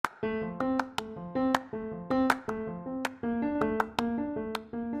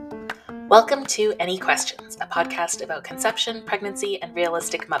Welcome to Any Questions, a podcast about conception, pregnancy, and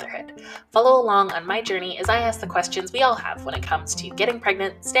realistic motherhood. Follow along on my journey as I ask the questions we all have when it comes to getting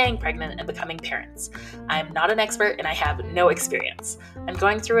pregnant, staying pregnant, and becoming parents. I'm not an expert and I have no experience. I'm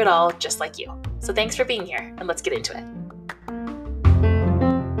going through it all just like you. So thanks for being here, and let's get into it.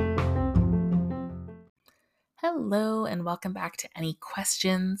 Hello, and welcome back to Any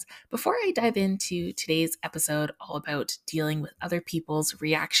Questions. Before I dive into today's episode all about dealing with other people's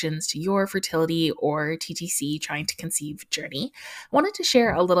reactions to your fertility or TTC trying to conceive journey, I wanted to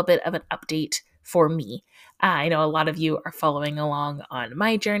share a little bit of an update for me. I know a lot of you are following along on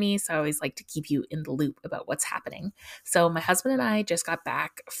my journey, so I always like to keep you in the loop about what's happening. So my husband and I just got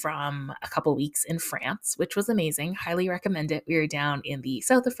back from a couple weeks in France, which was amazing. Highly recommend it. We were down in the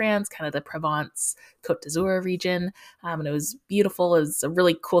south of France, kind of the Provence, Côte d'Azur region, and it was beautiful. It was a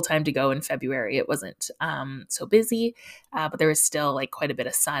really cool time to go in February. It wasn't so busy, but there was still like quite a bit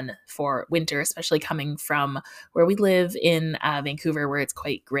of sun for winter, especially coming from where we live in Vancouver, where it's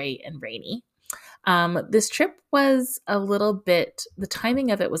quite gray and rainy. This trip was the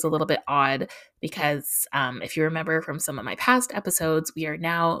timing of it was a little bit odd because if you remember from some of my past episodes, we're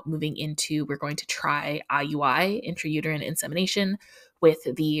going to try IUI, intrauterine insemination, with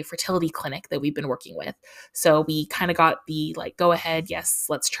the fertility clinic that we've been working with. So we kind of got the go ahead, yes,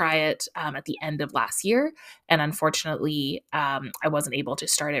 let's try it at the end of last year. And unfortunately, I wasn't able to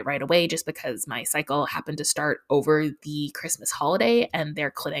start it right away just because my cycle happened to start over the Christmas holiday and their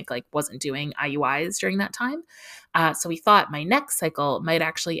clinic wasn't doing IUIs during that time. So we thought my next cycle might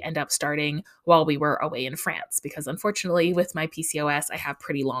actually end up starting while we were away in France because unfortunately with my PCOS, I have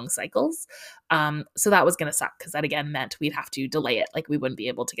pretty long cycles. So that was going to suck because that again meant we'd have to delay it. We wouldn't be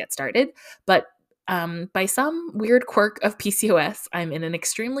able to get started. But by some weird quirk of PCOS, I'm in an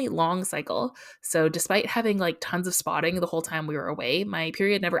extremely long cycle. So despite having tons of spotting the whole time we were away, my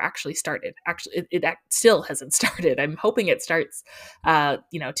period never actually started. Actually, it still hasn't started. I'm hoping it starts,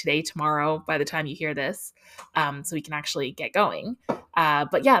 today, tomorrow, by the time you hear this, so we can actually get going.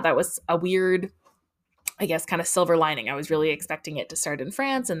 But yeah, that was a weird, I guess, kind of silver lining. I was really expecting it to start in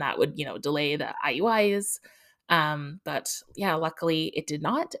France and that would, delay the IUIs. But yeah, luckily it did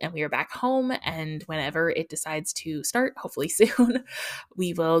not. And we are back home. And whenever it decides to start, hopefully soon,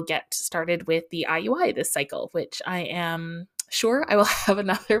 we will get started with the IUI this cycle, which I am sure I will have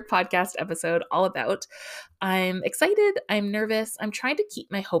another podcast episode all about. I'm excited. I'm nervous. I'm trying to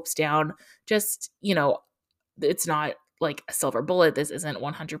keep my hopes down. Just, it's not like a silver bullet. This isn't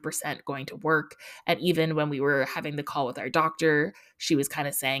 100% going to work. And even when we were having the call with our doctor, she was kind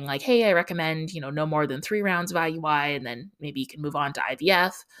of saying hey, I recommend, no more than 3 rounds of IUI, and then maybe you can move on to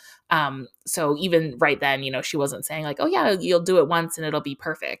IVF. So even right then, she wasn't saying oh yeah, you'll do it once and it'll be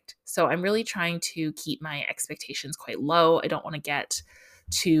perfect. So I'm really trying to keep my expectations quite low. I don't want to get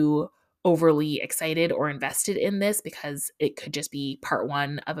too overly excited or invested in this because it could just be part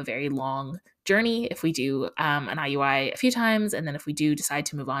one of a very long journey if we do an IUI a few times, and then if we do decide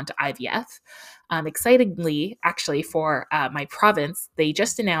to move on to IVF. Excitingly, actually, for my province, they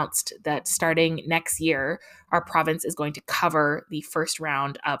just announced that starting next year, our province is going to cover the first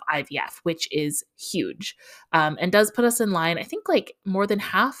round of IVF, which is huge, and does put us in line. I think more than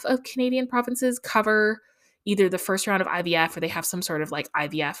half of Canadian provinces cover either the first round of IVF or they have some sort of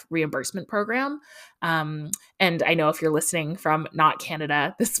IVF reimbursement program. And I know if you're listening from not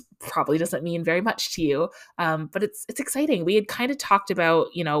Canada, this probably doesn't mean very much to you, but it's exciting. We had kind of talked about,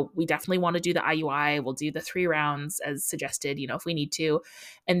 we definitely want to do the IUI. We'll do the 3 rounds as suggested, if we need to.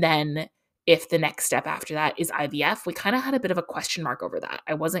 And then if the next step after that is IVF, we kind of had a bit of a question mark over that.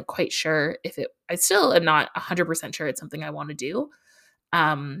 I wasn't quite sure I still am not 100% sure it's something I want to do.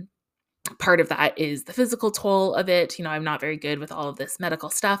 Part of that is the physical toll of it. I'm not very good with all of this medical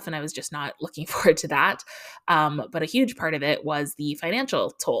stuff, and I was just not looking forward to that. But a huge part of it was the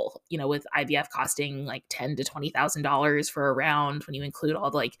financial toll, with IVF costing $10,000 to $20,000 for a round when you include all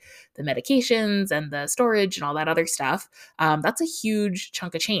the medications and the storage and all that other stuff. That's a huge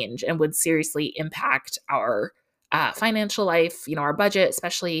chunk of change and would seriously impact our financial life, our budget,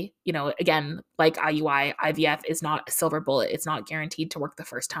 especially, again, like IUI, IVF is not a silver bullet. It's not guaranteed to work the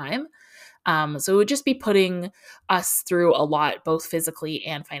first time. So it would just be putting us through a lot, both physically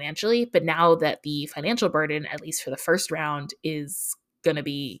and financially. But now that the financial burden, at least for the first round, is going to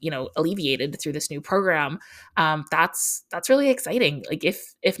be, alleviated through this new program, that's really exciting.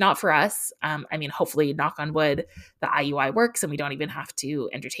 If not for us, hopefully, knock on wood, the IUI works and we don't even have to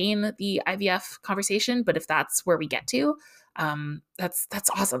entertain the IVF conversation. But if that's where we get to, that's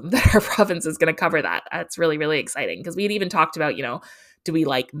awesome that our province is going to cover that. That's really, really exciting because we had even talked about, do we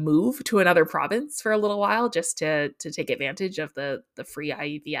like move to another province for a little while just to take advantage of the free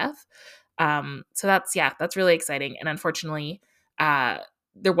IVF? So that's really exciting. And unfortunately, uh,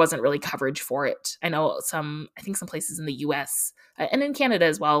 there wasn't really coverage for it. I think some places in the US and in Canada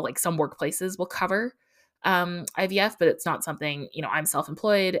as well, like some workplaces will cover IVF, but it's not something, I'm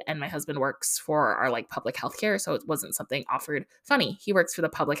self-employed and my husband works for our like public healthcare. So it wasn't something offered. Funny, he works for the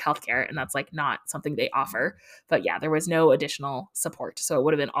public healthcare and that's like not something they offer. But yeah, there was no additional support. So it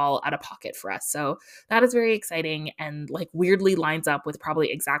would have been all out of pocket for us. So that is very exciting and like weirdly lines up with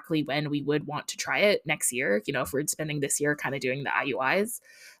probably exactly when we would want to try it next year, if we're spending this year kind of doing the IUIs.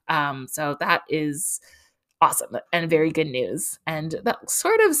 So that is awesome and very good news. And that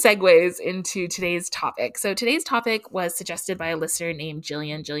sort of segues into today's topic. So today's topic was suggested by a listener named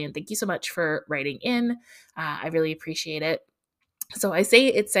Jillian. Jillian, thank you so much for writing in. I really appreciate it. So I say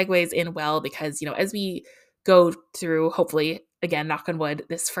it segues in well because, as we go through, hopefully, again, knock on wood,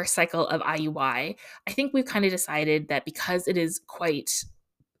 this first cycle of IUI, I think we've kind of decided that because it is quite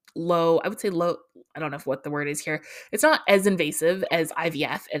low, I would say low, I don't know what the word is here. It's not as invasive as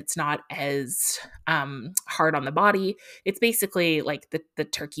IVF. It's not as hard on the body. It's basically like the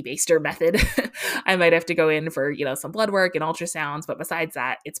turkey baster method. I might have to go in for, some blood work and ultrasounds, but besides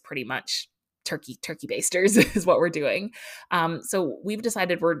that, it's pretty much turkey basters is what we're doing. So we've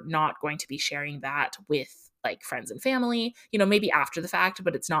decided we're not going to be sharing that with like friends and family, maybe after the fact,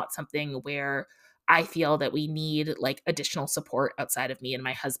 but it's not something where I feel that we need like additional support outside of me and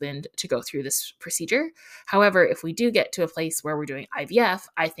my husband to go through this procedure. However, if we do get to a place where we're doing IVF,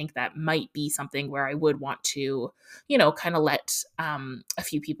 I think that might be something where I would want to, kind of let a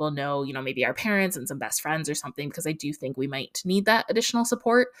few people know, maybe our parents and some best friends or something, because I do think we might need that additional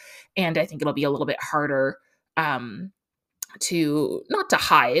support. And I think it'll be a little bit harder to not to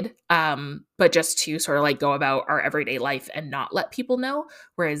hide, but just to sort of like go about our everyday life and not let people know.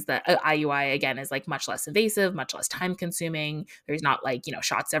 Whereas the IUI again is like much less invasive, much less time consuming. There's not like,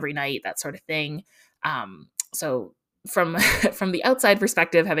 shots every night, that sort of thing. So from from the outside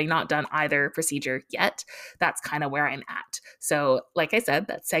perspective, having not done either procedure yet, that's kind of where I'm at. So like I said,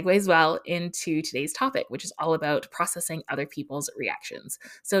 that segues well into today's topic, which is all about processing other people's reactions.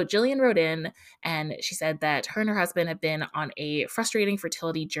 So Jillian wrote in and she said that her and her husband have been on a frustrating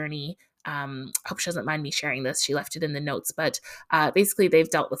fertility journey. Hope she doesn't mind me sharing this. She left it in the notes, but basically they've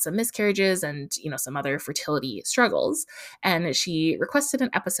dealt with some miscarriages and some other fertility struggles. And she requested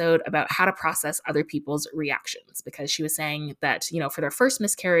an episode about how to process other people's reactions because she was saying that for their first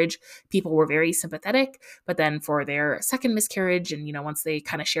miscarriage, people were very sympathetic, but then for their second miscarriage, and once they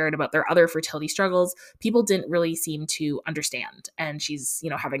kind of shared about their other fertility struggles, people didn't really seem to understand. And she's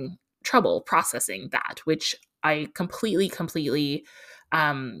having trouble processing that, which I completely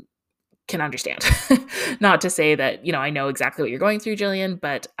can understand. Not to say that, I know exactly what you're going through, Jillian,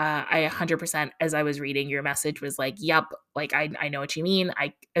 but I 100%, as I was reading your message, was like, yep, like I know what you mean.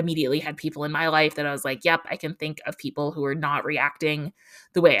 I immediately had people in my life that I was like, yep, I can think of people who are not reacting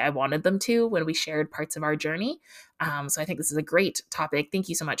the way I wanted them to when we shared parts of our journey. So I think this is a great topic. Thank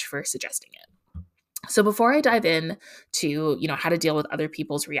you so much for suggesting it. So before I dive in to, how to deal with other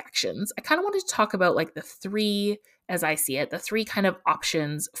people's reactions, I kind of wanted to talk about like the three, as I see it, the three kind of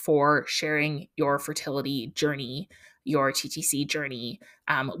options for sharing your fertility journey, your TTC journey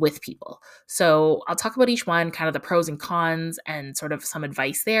with people. So I'll talk about each one, kind of the pros and cons and sort of some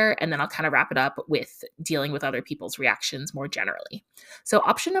advice there. And then I'll kind of wrap it up with dealing with other people's reactions more generally. So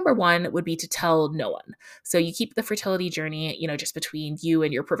option number one would be to tell no one. So you keep the fertility journey, just between you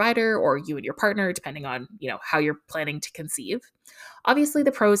and your provider or you and your partner, depending on, how you're planning to conceive. Obviously,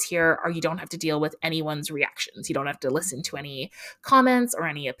 the pros here are you don't have to deal with anyone's reactions. You don't have to listen to any comments or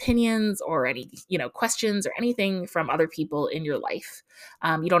any opinions or any, questions or anything from other people in your life.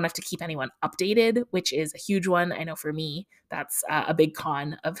 You don't have to keep anyone updated, which is a huge one. I know for me, that's a big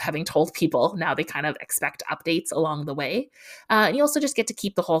con of having told people. Now they kind of expect updates along the way. And you also just get to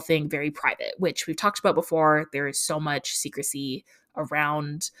keep the whole thing very private, which we've talked about before. There is so much secrecy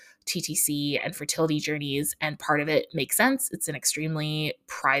around TTC and fertility journeys, and part of it makes sense. It's an extremely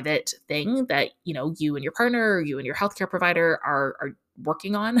private thing that, you and your partner or you and your healthcare provider are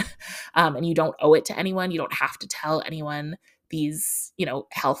working on, and you don't owe it to anyone. You don't have to tell anyone these,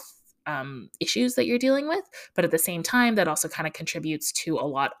 health issues that you're dealing with. But at the same time, that also kind of contributes to a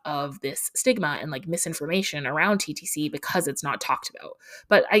lot of this stigma and like misinformation around TTC because it's not talked about.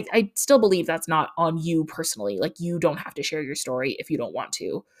 But I still believe that's not on you personally. Like you don't have to share your story if you don't want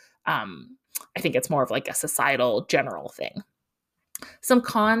to. I think it's more of like a societal general thing. Some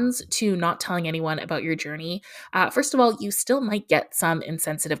cons to not telling anyone about your journey. First of all, you still might get some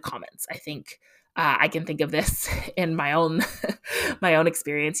insensitive comments. I think I can think of this in my own my own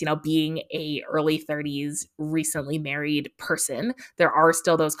experience, being a early 30s recently married person. There are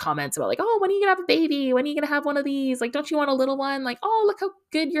still those comments about like, oh, when are you gonna have a baby? When are you gonna have one of these? Like, don't you want a little one? Like, oh, look how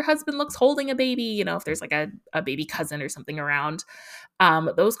good your husband looks holding a baby, if there's like a baby cousin or something around.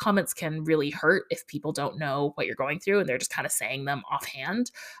 Those comments can really hurt if people don't know what you're going through and they're just kind of saying them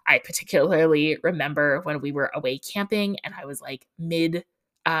offhand. I particularly remember when we were away camping and I was like mid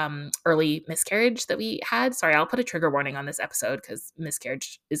early miscarriage that we had. Sorry, I'll put a trigger warning on this episode because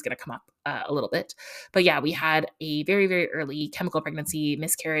miscarriage is going to come up a little bit. But yeah, we had a very, very early chemical pregnancy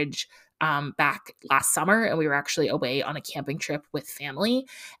miscarriage back last summer, and we were actually away on a camping trip with family.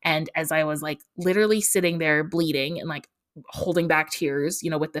 And as I was like literally sitting there bleeding and like holding back tears,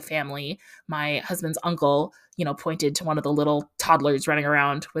 with the family, my husband's uncle, pointed to one of the little toddlers running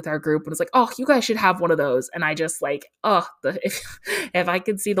around with our group and was like, oh, you guys should have one of those. And I just like, if I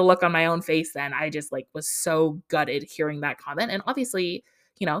could see the look on my own face, then I just like was so gutted hearing that comment. And obviously,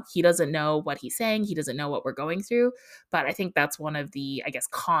 he doesn't know what he's saying. He doesn't know what we're going through. But I think that's one of the, I guess,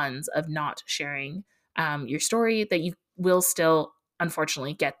 cons of not sharing your story, that you will still,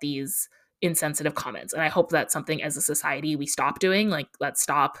 unfortunately, get these insensitive comments. And I hope that's something as a society we stop doing. Like, let's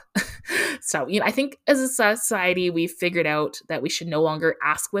stop. So, I think as a society, we've figured out that we should no longer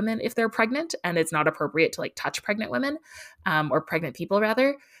ask women if they're pregnant, and it's not appropriate to like touch pregnant women or pregnant people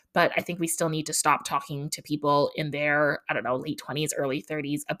rather. But I think we still need to stop talking to people in their, I don't know, late 20s, early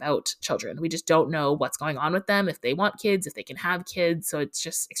 30s about children. We just don't know what's going on with them, if they want kids, if they can have kids. So it's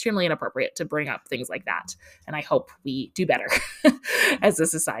just extremely inappropriate to bring up things like that. And I hope we do better as a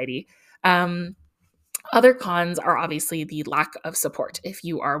society. Other cons are obviously the lack of support. If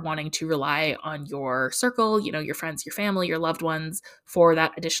you are wanting to rely on your circle, your friends, your family, your loved ones for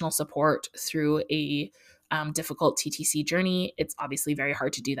that additional support through a difficult TTC journey, it's obviously very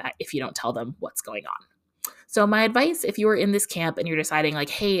hard to do that if you don't tell them what's going on. So my advice, if you are in this camp and you're deciding like,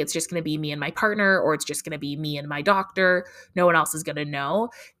 hey, it's just going to be me and my partner, or it's just going to be me and my doctor, no one else is going to know,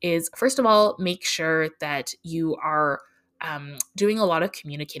 is first of all, make sure that you are doing a lot of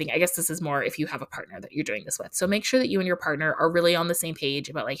communicating. I guess this is more if you have a partner that you're doing this with. So make sure that you and your partner are really on the same page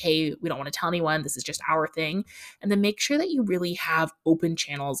about like, hey, we don't want to tell anyone. This is just our thing. And then make sure that you really have open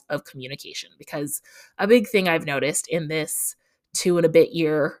channels of communication, because a big thing I've noticed in this 2.5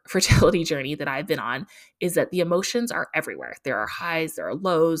 year fertility journey that I've been on is that the emotions are everywhere. There are highs, there are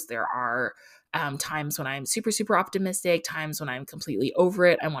lows, there are times when I'm super, super optimistic, times when I'm completely over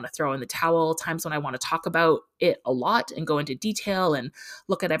it, I want to throw in the towel, times when I want to talk about it a lot and go into detail and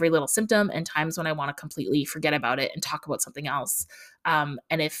look at every little symptom, and times when I want to completely forget about it and talk about something else. And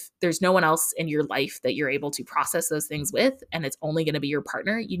if there's no one else in your life that you're able to process those things with, and it's only going to be your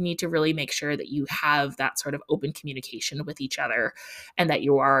partner, you need to really make sure that you have that sort of open communication with each other, and that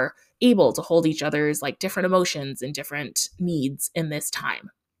you are able to hold each other's like different emotions and different needs in this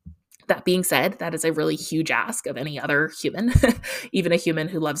time. That being said, that is a really huge ask of any other human, even a human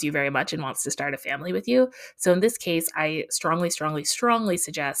who loves you very much and wants to start a family with you. So in this case, I strongly, strongly, strongly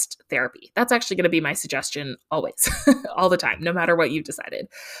suggest therapy. That's actually going to be my suggestion always, all the time, no matter what you've decided.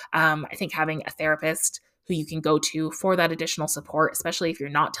 I think having a therapist who you can go to for that additional support, especially if you're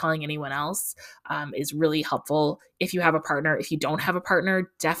not telling anyone else, is really helpful. If you have a partner, if you don't have a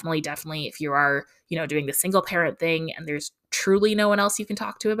partner, definitely, if you are, doing the single parent thing and there's truly no one else you can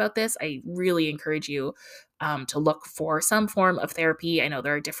talk to about this, I really encourage you to look for some form of therapy. I know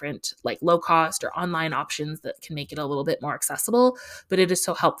there are different like low cost or online options that can make it a little bit more accessible, but it is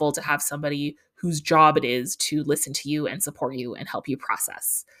so helpful to have somebody whose job it is to listen to you and support you and help you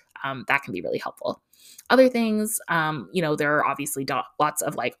process. That can be really helpful. Other things, there are obviously lots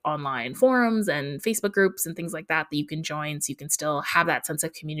of like online forums and Facebook groups and things like that you can join, so you can still have that sense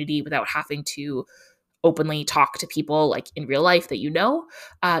of community without having to openly talk to people like in real life that you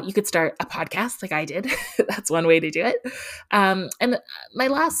could start a podcast like I did. That's one way to do it. And my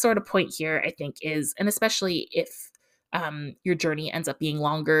last sort of point here, I think, is, and especially if your journey ends up being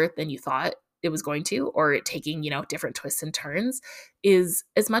longer than you thought it was going to, or it taking, different twists and turns, is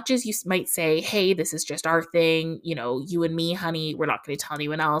as much as you might say, hey, this is just our thing, you and me, honey, we're not going to tell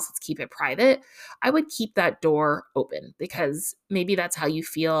anyone else, let's keep it private. I would keep that door open, because maybe that's how you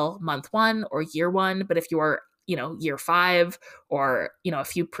feel month 1 or year 1. But if you are, year 5 or, a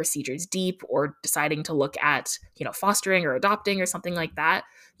few procedures deep, or deciding to look at, fostering or adopting or something like that,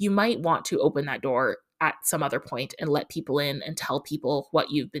 you might want to open that door at some other point and let people in and tell people what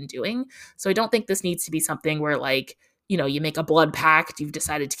you've been doing. So I don't think this needs to be something where like, you make a blood pact, you've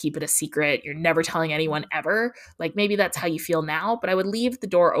decided to keep it a secret, you're never telling anyone ever. Like maybe that's how you feel now, but I would leave the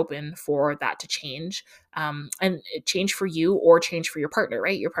door open for that to change. And change for you or change for your partner,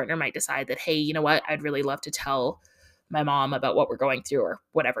 right? Your partner might decide that, hey, you know what? I'd really love to tell my mom about what we're going through or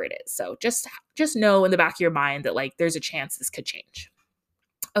whatever it is. So just know in the back of your mind that like there's a chance this could change.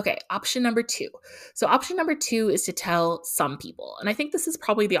 Okay, option number two. So, option number two is to tell some people. And I think this is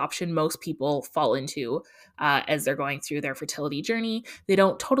probably the option most people fall into as they're going through their fertility journey. They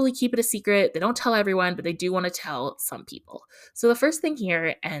don't totally keep it a secret, they don't tell everyone, but they do want to tell some people. So, the first thing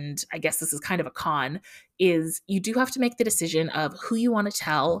here, and I guess this is kind of a con, is you do have to make the decision of who you want to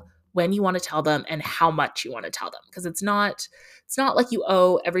tell, when you want to tell them, and how much you want to tell them. Because it's not like you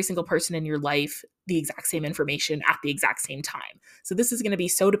owe every single person in your life the exact same information at the exact same time. So this is going to be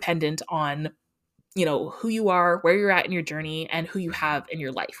so dependent on, who you are, where you're at in your journey, and who you have in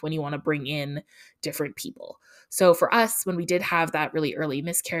your life when you want to bring in different people. So for us, when we did have that really early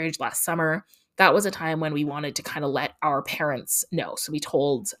miscarriage last summer, that was a time when we wanted to kind of let our parents know. So we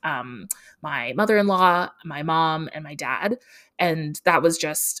told my mother-in-law, my mom, and my dad. And that was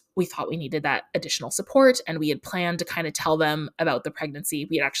just, we thought we needed that additional support. And we had planned to kind of tell them about the pregnancy.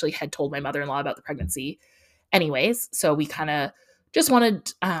 We had told my mother-in-law about the pregnancy anyways. So we kind of just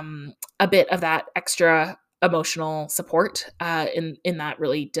wanted a bit of that extra emotional support in that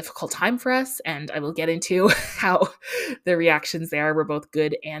really difficult time for us. And I will get into how the reactions there were both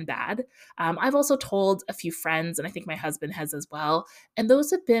good and bad. I've also told a few friends, and I think my husband has as well. And those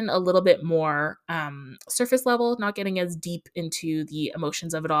have been a little bit more surface level, not getting as deep into the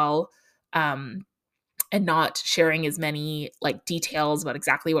emotions of it all. And not sharing as many like details about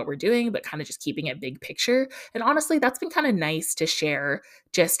exactly what we're doing, but kind of just keeping it big picture. And honestly, that's been kind of nice to share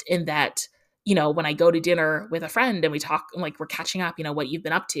just in that, when I go to dinner with a friend and we talk, like we're catching up, what you've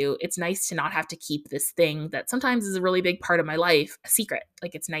been up to, it's nice to not have to keep this thing that sometimes is a really big part of my life a secret.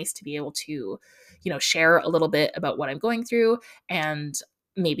 Like it's nice to be able to, share a little bit about what I'm going through. And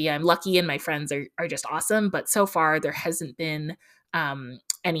maybe I'm lucky and my friends are just awesome. But so far, there hasn't been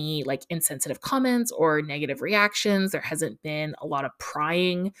any like insensitive comments or negative reactions. There hasn't been a lot of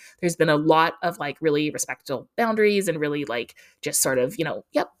prying. There's been a lot of like really respectful boundaries and really like just sort of,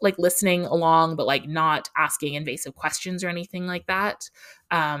 like listening along, but like not asking invasive questions or anything like that.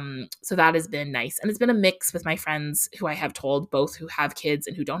 So that has been nice. And it's been a mix with my friends who I have told, both who have kids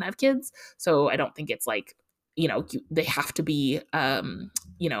and who don't have kids. So I don't think it's like, they have to be,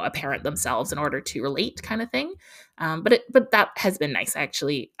 a parent themselves in order to relate kind of thing. But that has been nice. I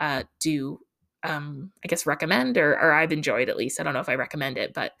actually do, I guess, recommend, or I've enjoyed at least. I don't know if I recommend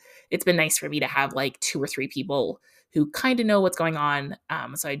it, but it's been nice for me to have like 2 or 3 people who kind of know what's going on.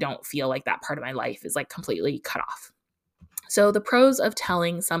 So I don't feel like that part of my life is like completely cut off. So the pros of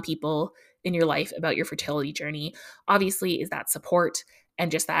telling some people in your life about your fertility journey, obviously, is that support and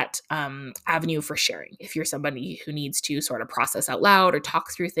just that avenue for sharing. If you're somebody who needs to sort of process out loud or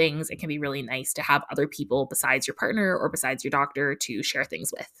talk through things, it can be really nice to have other people besides your partner or besides your doctor to share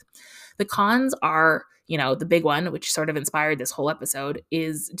things with. The cons are, the big one, which sort of inspired this whole episode,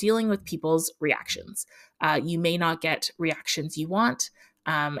 is dealing with people's reactions. You may not get reactions you want.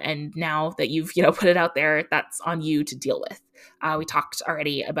 And now that you've, put it out there, that's on you to deal with. We talked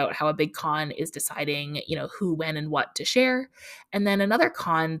already about how a big con is deciding, who, when, and what to share. And then another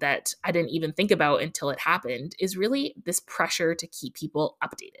con that I didn't even think about until it happened is really this pressure to keep people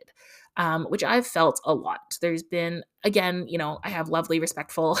updated, which I've felt a lot. There's been, again, I have lovely,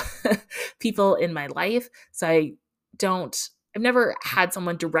 respectful people in my life. So I've never had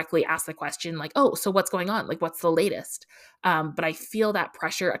someone directly ask the question like, oh, so what's going on? Like, what's the latest? But I feel that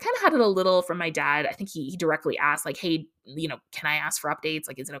pressure. I kind of had it a little from my dad. I think he directly asked like, hey, can I ask for updates?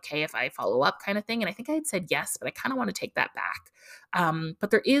 Like, is it okay if I follow up kind of thing? And I think I had said yes, but I kind of want to take that back.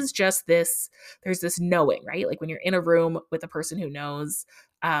 But there's this knowing, right? Like when you're in a room with a person who knows,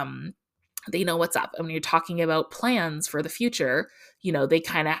 they know what's up. And when you're talking about plans for the future, they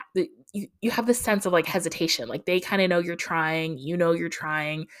kind of, you have this sense of like hesitation. Like they kind of know you're trying, you're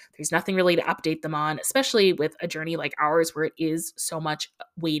trying. There's nothing really to update them on, especially with a journey like ours where it is so much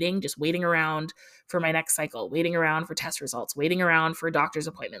waiting, just waiting around for my next cycle, waiting around for test results, waiting around for a doctor's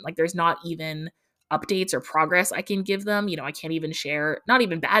appointment. Like there's not even updates or progress I can give them. I can't even share, not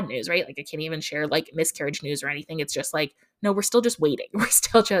even bad news, right? Like I can't even share like miscarriage news or anything. It's just like, no, we're still just waiting. We're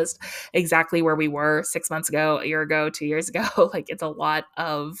still just exactly where we were 6 months ago, a year ago, 2 years ago. Like it's a lot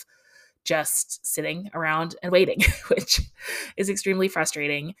of just sitting around and waiting, which is extremely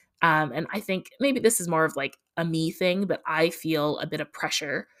frustrating. And I think maybe this is more of like a me thing, but I feel a bit of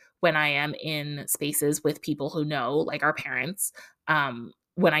pressure when I am in spaces with people who know, like our parents,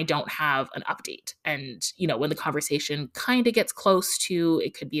 when I don't have an update. And, when the conversation kind of gets close to,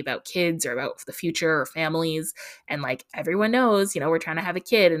 it could be about kids or about the future or families. And like everyone knows, we're trying to have a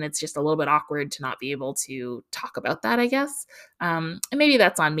kid and it's just a little bit awkward to not be able to talk about that, I guess. And maybe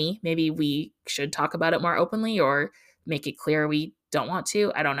that's on me. Maybe we should talk about it more openly or make it clear we don't want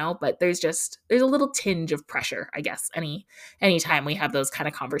to. I don't know. But there's a little tinge of pressure, I guess, anytime we have those kind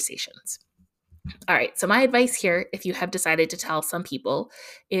of conversations. All right. So, my advice here, if you have decided to tell some people,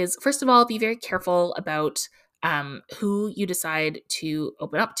 is first of all, be very careful about who you decide to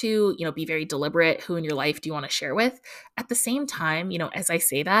open up to. Be very deliberate. Who in your life do you want to share with? At the same time, as I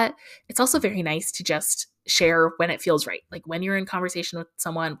say that, it's also very nice to just share when it feels right. Like when you're in conversation with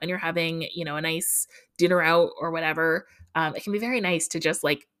someone, when you're having, a nice dinner out or whatever, it can be very nice to just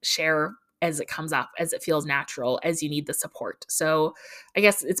like share as it comes up, as it feels natural, as you need the support. So I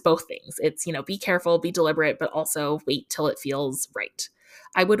guess it's both things. It's, be careful, be deliberate, but also wait till it feels right.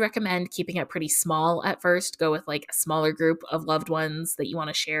 I would recommend keeping it pretty small at first. Go with like a smaller group of loved ones that you want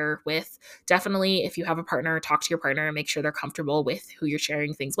to share with. Definitely, if you have a partner, talk to your partner and make sure they're comfortable with who you're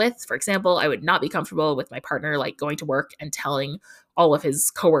sharing things with. For example, I would not be comfortable with my partner like going to work and telling all of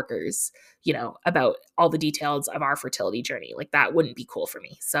his coworkers, about all the details of our fertility journey. Like that wouldn't be cool for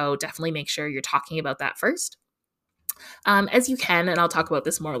me. So definitely make sure you're talking about that first. As you can, and I'll talk about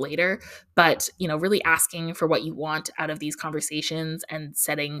this more later, but really asking for what you want out of these conversations and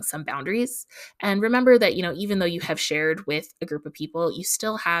setting some boundaries. And remember that, even though you have shared with a group of people, you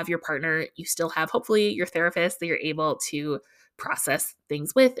still have your partner, you still have hopefully your therapist that you're able to process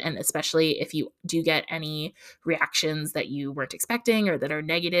things with. And especially if you do get any reactions that you weren't expecting or that are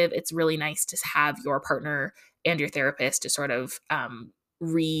negative, it's really nice to have your partner and your therapist to sort of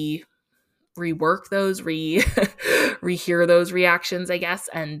rework those, rehear those reactions, I guess,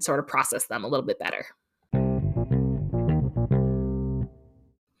 and sort of process them a little bit better.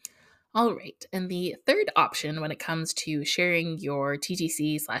 All right. And the third option when it comes to sharing your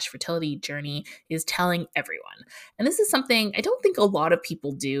TTC/fertility journey is telling everyone. And this is something I don't think a lot of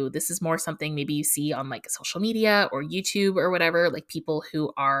people do. This is more something maybe you see on like social media or YouTube or whatever, like people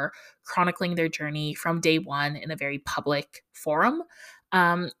who are chronicling their journey from day one in a very public forum.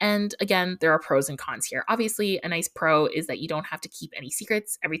 And again, there are pros and cons here. Obviously, a nice pro is that you don't have to keep any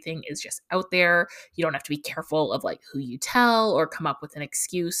secrets. Everything is just out there. You don't have to be careful of like who you tell or come up with an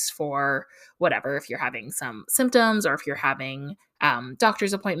excuse for whatever. If you're having some symptoms or if you're having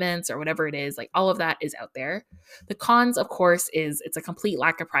doctor's appointments or whatever it is, like all of that is out there. The cons, of course, is it's a complete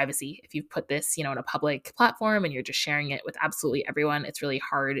lack of privacy. If you put this, in a public platform and you're just sharing it with absolutely everyone, it's really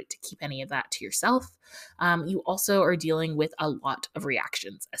hard to keep any of that to yourself. You also are dealing with a lot of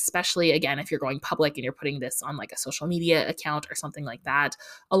reactions, especially again, if you're going public and you're putting this on like a social media account or something like that,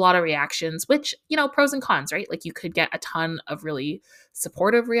 a lot of reactions, which, pros and cons, right? Like you could get a ton of really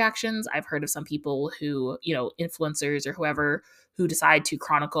supportive reactions. I've heard of some people who, influencers or whoever who decide to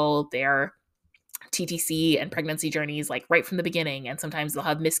chronicle their TTC and pregnancy journeys like right from the beginning. And sometimes they'll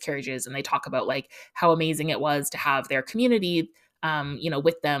have miscarriages and they talk about like how amazing it was to have their community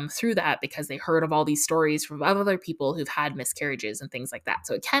with them through that because they heard of all these stories from other people who've had miscarriages and things like that.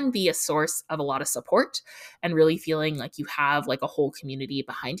 So it can be a source of a lot of support and really feeling like you have like a whole community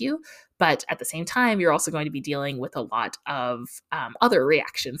behind you. But at the same time, you're also going to be dealing with a lot of other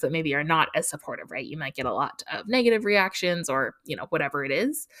reactions that maybe are not as supportive, right? You might get a lot of negative reactions or, whatever it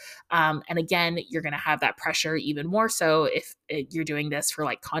is. And again, you're going to have that pressure even more so if you're doing this for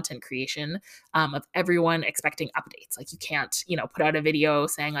like content creation of everyone expecting updates. Like you can't, put out a video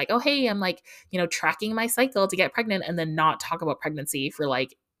saying like, oh, hey, I'm like, tracking my cycle to get pregnant and then not talk about pregnancy for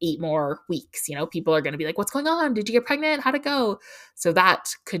like 8 more weeks. People are going to be like, what's going on? Did you get pregnant? How'd it go? So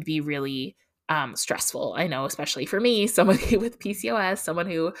that could be really stressful. I know, especially for me, somebody with PCOS, someone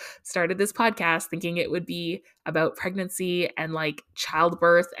who started this podcast thinking it would be about pregnancy and like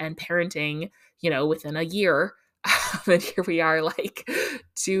childbirth and parenting, within a year. And here we are like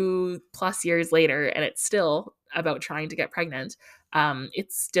 2+ years later, and it's still about trying to get pregnant.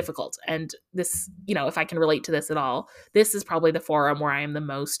 It's difficult. And this, if I can relate to this at all, this is probably the forum where I am the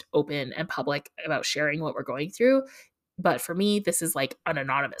most open and public about sharing what we're going through. But for me, this is like an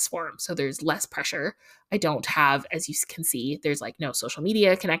anonymous forum. So there's less pressure. I don't have, as you can see, there's like no social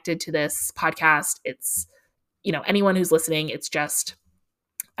media connected to this podcast. It's, anyone who's listening, it's just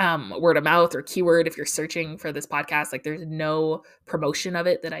word of mouth or keyword if you're searching for this podcast. Like there's no promotion of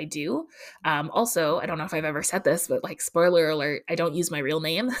it that I do. Also, I don't know if I've ever said this, but like spoiler alert, I don't use my real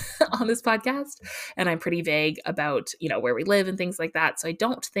name on this podcast. And I'm pretty vague about, where we live and things like that. So I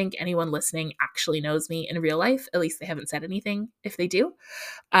don't think anyone listening actually knows me in real life. At least they haven't said anything if they do.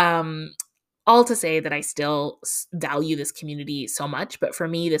 all to say that I still value this community so much. But for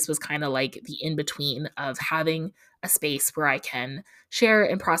me, this was kind of like the in between of having a space where I can share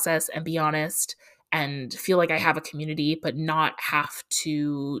and process and be honest and feel like I have a community, but not have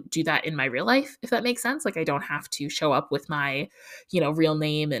to do that in my real life, if that makes sense. Like I don't have to show up with my, real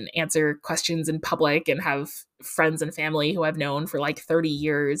name and answer questions in public and have friends and family who I've known for like 30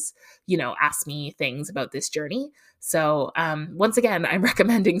 years, ask me things about this journey. So, once again, I'm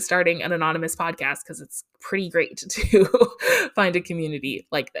recommending starting an anonymous podcast because it's pretty great to find a community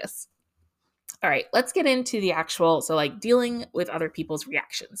like this. All right, let's get into the actual, so like dealing with other people's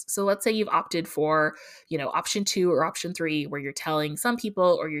reactions. So let's say you've opted for, option 2 or option 3, where you're telling some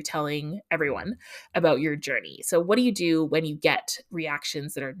people or you're telling everyone about your journey. So what do you do when you get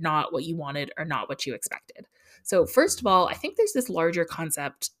reactions that are not what you wanted or not what you expected? So first of all, I think there's this larger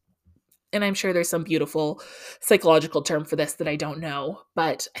concept, and I'm sure there's some beautiful psychological term for this that I don't know,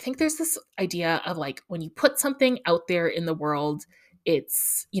 but I think there's this idea of like when you put something out there in the world,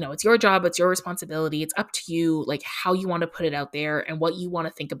 it's your job, it's your responsibility, it's up to you, like how you want to put it out there and what you want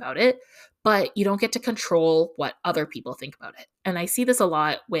to think about it, but you don't get to control what other people think about it. And I see this a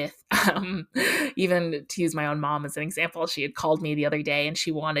lot with, even to use my own mom as an example, she had called me the other day and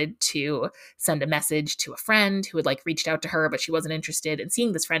she wanted to send a message to a friend who had like reached out to her, but she wasn't interested in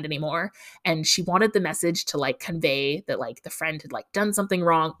seeing this friend anymore. And she wanted the message to like convey that like the friend had like done something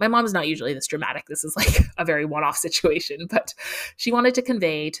wrong. My mom's not usually this dramatic. This is like a very one-off situation, but she wanted to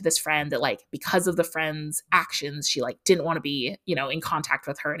convey to this friend that like because of the friend's actions, she like didn't want to be, in contact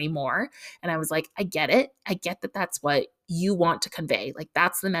with her anymore. And I was like, I get it. I get that that's what you want to convey. Like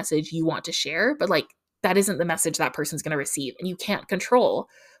that's the message you want to share, but like that isn't the message that person's going to receive, and you can't control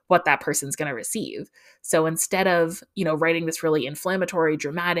what that person's going to receive. So instead of, writing this really inflammatory,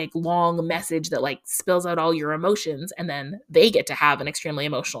 dramatic, long message that like spills out all your emotions and then they get to have an extremely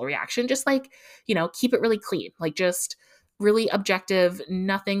emotional reaction, just like, keep it really clean. Like just really objective,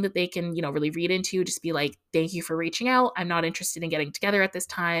 nothing that they can, really read into. Just be like, thank you for reaching out. I'm not interested in getting together at this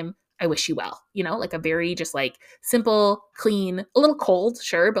time. I wish you well, like a very just like simple, clean, a little cold,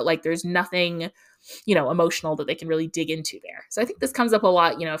 sure, but like there's nothing, emotional that they can really dig into there. So I think this comes up a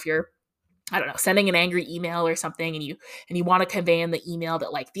lot, if you're, I don't know, sending an angry email or something and you want to convey in the email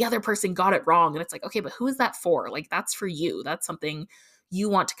that like the other person got it wrong. And it's like, okay, but who is that for? Like that's for you. That's something you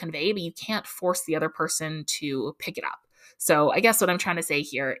want to convey, but you can't force the other person to pick it up. So I guess what I'm trying to say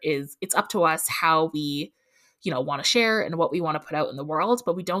here is it's up to us how we, want to share and what we want to put out in the world,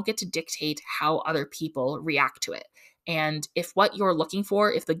 but we don't get to dictate how other people react to it. And if what you're looking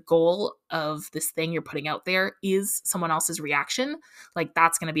for, if the goal of this thing you're putting out there is someone else's reaction, like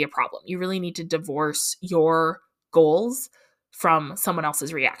that's going to be a problem. You really need to divorce your goals from someone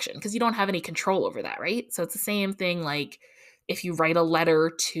else's reaction because you don't have any control over that, right? So it's the same thing like if you write a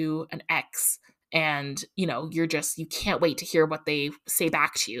letter to an ex and you can't wait to hear what they say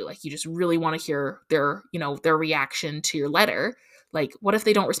back to you, like you just really want to hear their reaction to your letter. Like what if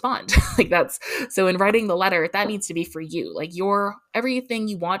they don't respond? Like that's, so in writing the letter, that needs to be for you. Like everything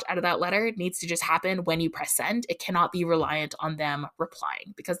you want out of that letter needs to just happen when you press send. It cannot be reliant on them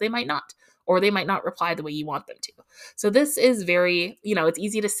replying because they might not, or they might not reply the way you want them to. So this is very, it's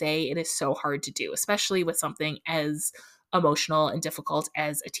easy to say, it is so hard to do, especially with something as emotional and difficult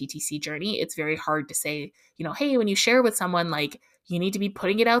as a TTC journey. It's very hard to say, hey, when you share with someone, like you need to be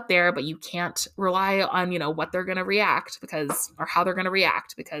putting it out there, but you can't rely on, what they're going to react or how they're going to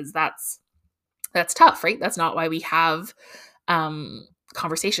react, because that's tough, right? That's not why we have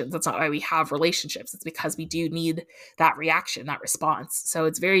conversations. That's not why we have relationships. It's because we do need that reaction, that response. So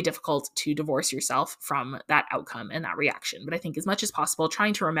it's very difficult to divorce yourself from that outcome and that reaction. But I think as much as possible,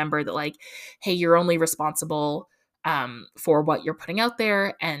 trying to remember that like, hey, you're only responsible for what you're putting out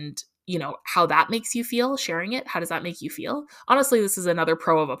there, and how that makes you feel sharing it. How does that make you feel? Honestly, this is another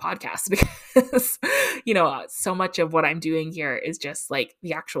pro of a podcast because so much of what I'm doing here is just like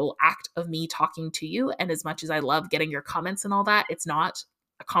the actual act of me talking to you. And as much as I love getting your comments and all that, it's not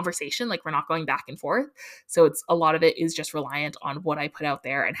a conversation. Like we're not going back and forth. So it's a lot of it is just reliant on what I put out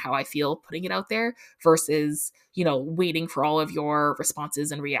there and how I feel putting it out there versus, waiting for all of your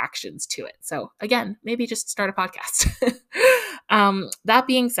responses and reactions to it. So again, maybe just start a podcast. That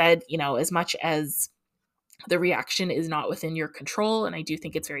being said, as much as the reaction is not within your control, and I do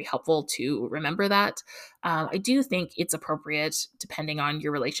think it's very helpful to remember that. I do think it's appropriate, depending on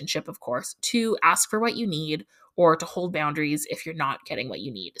your relationship, of course, to ask for what you need or to hold boundaries if you're not getting what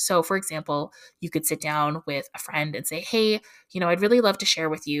you need. So, for example, you could sit down with a friend and say, hey, I'd really love to share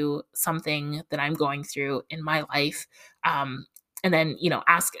with you something that I'm going through in my life. And then,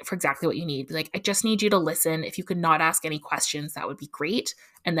 ask for exactly what you need. Be like, I just need you to listen. If you could not ask any questions, that would be great.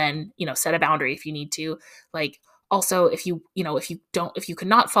 And then, set a boundary if you need to. Like, also, if you could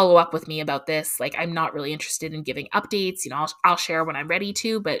not follow up with me about this, like, I'm not really interested in giving updates. I'll share when I'm ready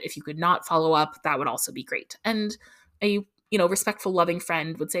to, but if you could not follow up, that would also be great. And a respectful, loving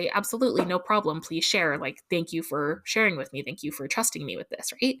friend would say, absolutely, no problem. Please share. Like, thank you for sharing with me. Thank you for trusting me with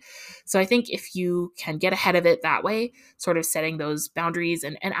this, right? So I think if you can get ahead of it that way, sort of setting those boundaries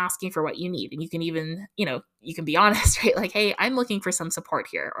and asking for what you need. And you can even, you can be honest, right? Like, hey, I'm looking for some support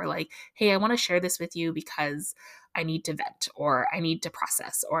here. Or like, hey, I want to share this with you because I need to vent, or I need to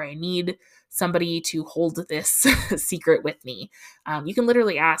process, or I need somebody to hold this secret with me. You can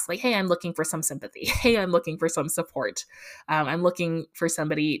literally ask, like, hey, I'm looking for some sympathy. Hey, I'm looking for some support. I'm looking for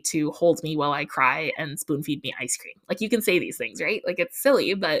somebody to hold me while I cry and spoon feed me ice cream. Like, you can say these things, right? Like, it's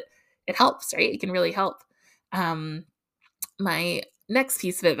silly, but it helps, right? It can really help. My next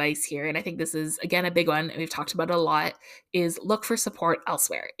piece of advice here, and I think this is, again, a big one, and we've talked about it a lot, is look for support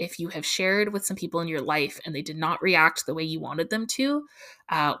elsewhere. If you have shared with some people in your life and they did not react the way you wanted them to,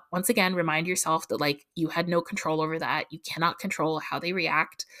 once again, remind yourself that, like, you had no control over that. You cannot control how they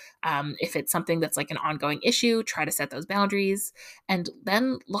react. If it's something that's like an ongoing issue, try to set those boundaries and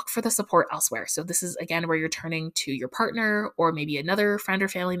then look for the support elsewhere. So this is, again, where you're turning to your partner or maybe another friend or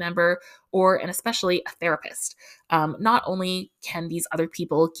family member, and especially a therapist. Not only can these other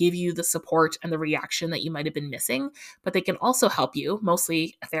people give you the support and the reaction that you might have been missing, but they can also help you,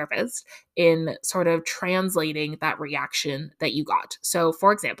 mostly a therapist, in sort of translating that reaction that you got. So,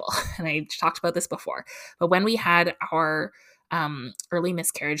 for example, and I talked about this before, but when we had our early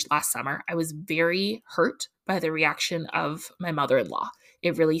miscarriage last summer, I was very hurt by the reaction of my mother-in-law.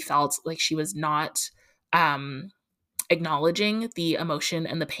 It really felt like she was not acknowledging the emotion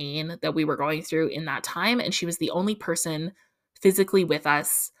and the pain that we were going through in that time. And she was the only person physically with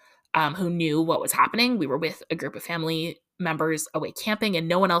us who knew what was happening. We were with a group of family members away camping and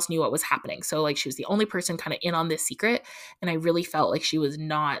no one else knew what was happening. So, like, she was the only person kind of in on this secret. And I really felt like she was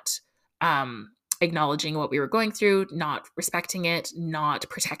not acknowledging what we were going through, not respecting it, not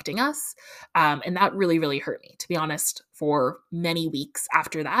protecting us. And that really, really hurt me. To be honest, for many weeks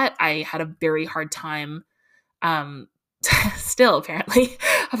after that, I had a very hard time still apparently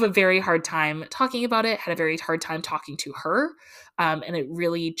have a very hard time talking about it, had a very hard time talking to her. And it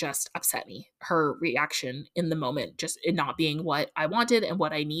really just upset me, her reaction in the moment, just it not being what I wanted and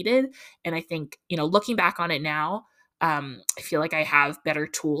what I needed. And I think, looking back on it now, I feel like I have better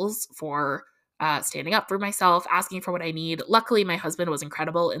tools for standing up for myself, asking for what I need. Luckily, my husband was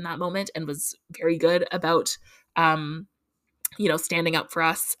incredible in that moment and was very good about, standing up for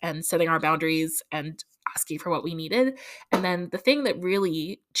us and setting our boundaries and asking for what we needed. And then the thing that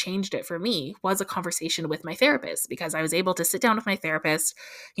really changed it for me was a conversation with my therapist, because I was able to sit down with my therapist,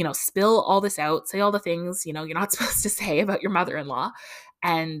 spill all this out, say all the things, you're not supposed to say about your mother-in-law,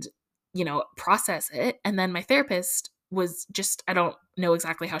 and, process it. And then my therapist was just, I don't know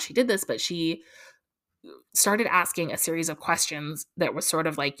exactly how she did this, but she started asking a series of questions that was sort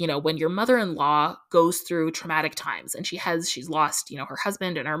of like, when your mother-in-law goes through traumatic times and she's lost, her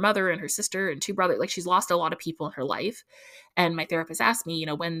husband and her mother and her sister and two brothers, like, she's lost a lot of people in her life. And my therapist asked me,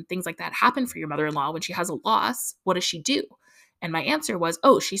 when things like that happen for your mother-in-law, when she has a loss, what does she do? And my answer was,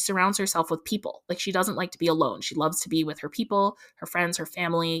 oh, she surrounds herself with people. Like, she doesn't like to be alone. She loves to be with her people, her friends, her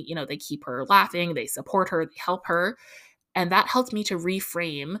family. They keep her laughing, they support her, they help her. And that helped me to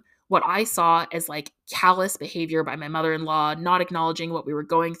reframe what I saw as like callous behavior by my mother-in-law, not acknowledging what we were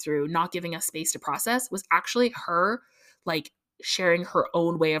going through, not giving us space to process, was actually her like sharing her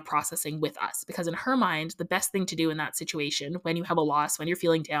own way of processing with us. Because in her mind, the best thing to do in that situation, when you have a loss, when you're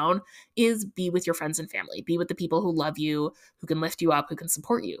feeling down, is be with your friends and family, be with the people who love you, who can lift you up, who can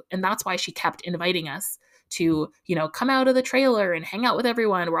support you. And that's why she kept inviting us to, come out of the trailer and hang out with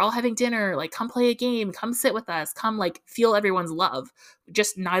everyone. We're all having dinner, like, come play a game, come sit with us, come like feel everyone's love.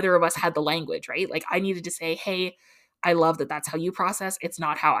 Just neither of us had the language, right? Like, I needed to say, hey, I love that that's how you process. It's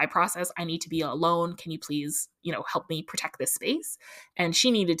not how I process. I need to be alone. Can you please, help me protect this space? And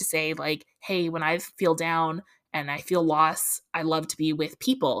she needed to say, like, hey, when I feel down and I feel loss, I love to be with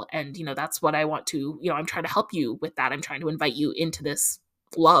people. And, that's what I want to, I'm trying to help you with that. I'm trying to invite you into this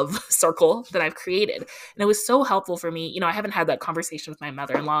love circle that I've created. And it was so helpful for me. I haven't had that conversation with my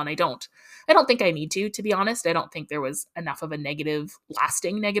mother-in-law, and I don't think I need to be honest. I don't think there was enough of a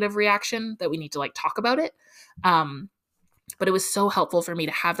lasting negative reaction that we need to like talk about it. But it was so helpful for me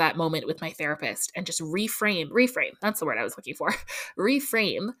to have that moment with my therapist and just reframe, that's the word I was looking for,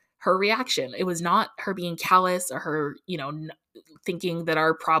 reframe her reaction. It was not her being callous or her, thinking that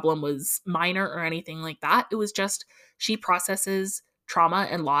our problem was minor or anything like that. It was just she processes trauma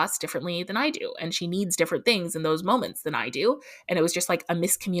and loss differently than I do. And she needs different things in those moments than I do. And it was just like a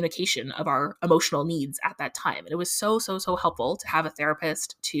miscommunication of our emotional needs at that time. And it was so, so, so helpful to have a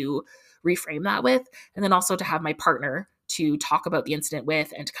therapist to reframe that with. And then also to have my partner to talk about the incident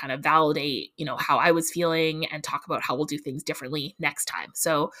with and to kind of validate, how I was feeling and talk about how we'll do things differently next time.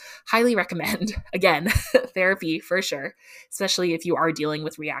 So highly recommend, again, therapy for sure, especially if you are dealing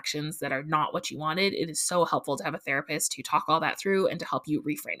with reactions that are not what you wanted. It is so helpful to have a therapist to talk all that through and to help you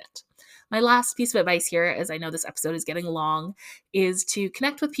reframe it. My last piece of advice here, as I know this episode is getting long, is to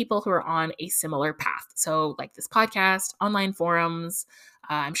connect with people who are on a similar path. So like this podcast, online forums,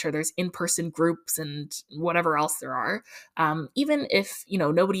 I'm sure there's in-person groups and whatever else there are. Even if,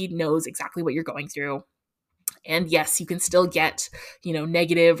 nobody knows exactly what you're going through. And yes, you can still get,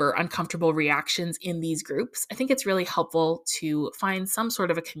 negative or uncomfortable reactions in these groups. I think it's really helpful to find some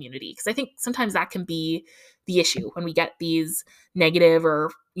sort of a community, because I think sometimes that can be the issue when we get these negative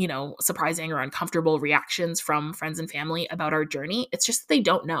or, surprising or uncomfortable reactions from friends and family about our journey. It's just that they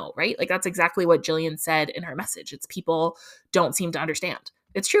don't know, right? Like that's exactly what Jillian said in her message. It's people don't seem to understand.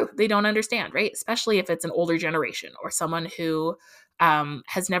 It's true. They don't understand, right? Especially if it's an older generation or someone who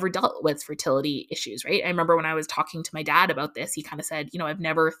has never dealt with fertility issues, right? I remember when I was talking to my dad about this, he kind of said, I've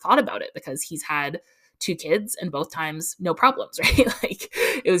never thought about it because he's had 2 kids and both times no problems, right? Like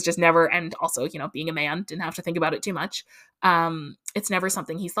it was just never, and also, being a man, didn't have to think about it too much. It's never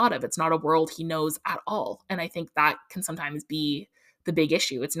something he's thought of. It's not a world he knows at all. And I think that can sometimes be the big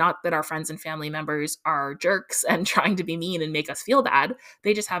issue. It's not that our friends and family members are jerks and trying to be mean and make us feel bad.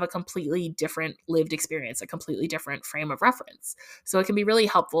 They just have a completely different lived experience, a completely different frame of reference. So it can be really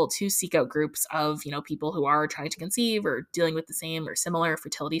helpful to seek out groups of, people who are trying to conceive or dealing with the same or similar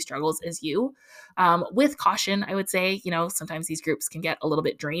fertility struggles as you. With caution, I would say, sometimes these groups can get a little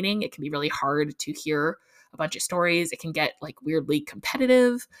bit draining. It can be really hard to hear a bunch of stories. It can get like weirdly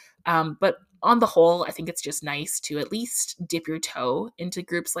competitive. But on the whole, I think it's just nice to at least dip your toe into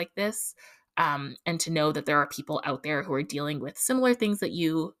groups like this, and to know that there are people out there who are dealing with similar things that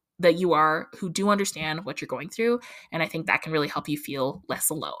you are, who do understand what you're going through. And I think that can really help you feel less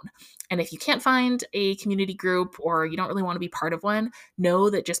alone. And if you can't find a community group or you don't really want to be part of one,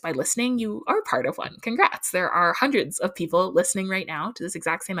 know that just by listening, you are part of one. Congrats. There are hundreds of people listening right now to this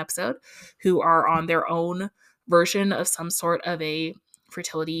exact same episode who are on their own version of some sort of a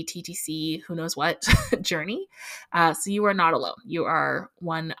fertility, TTC, who knows what journey. So you are not alone. You are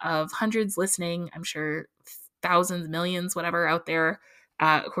one of hundreds listening. I'm sure thousands, millions, whatever out there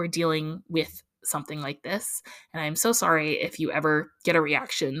who are dealing with something like this. And I'm so sorry if you ever get a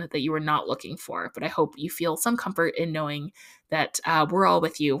reaction that you were not looking for, but I hope you feel some comfort in knowing that we're all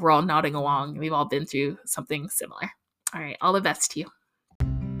with you. We're all nodding along. We've all been through something similar. All right. All the best to you.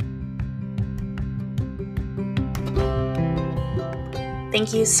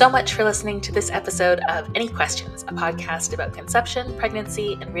 Thank you so much for listening to this episode of Any Questions, a podcast about conception,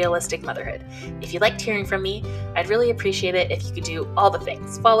 pregnancy, and realistic motherhood. If you liked hearing from me, I'd really appreciate it if you could do all the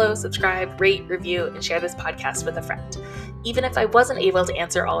things: follow, subscribe, rate, review, and share this podcast with a friend. Even if I wasn't able to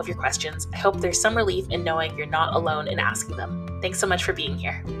answer all of your questions, I hope there's some relief in knowing you're not alone in asking them. Thanks so much for being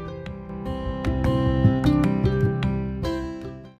here.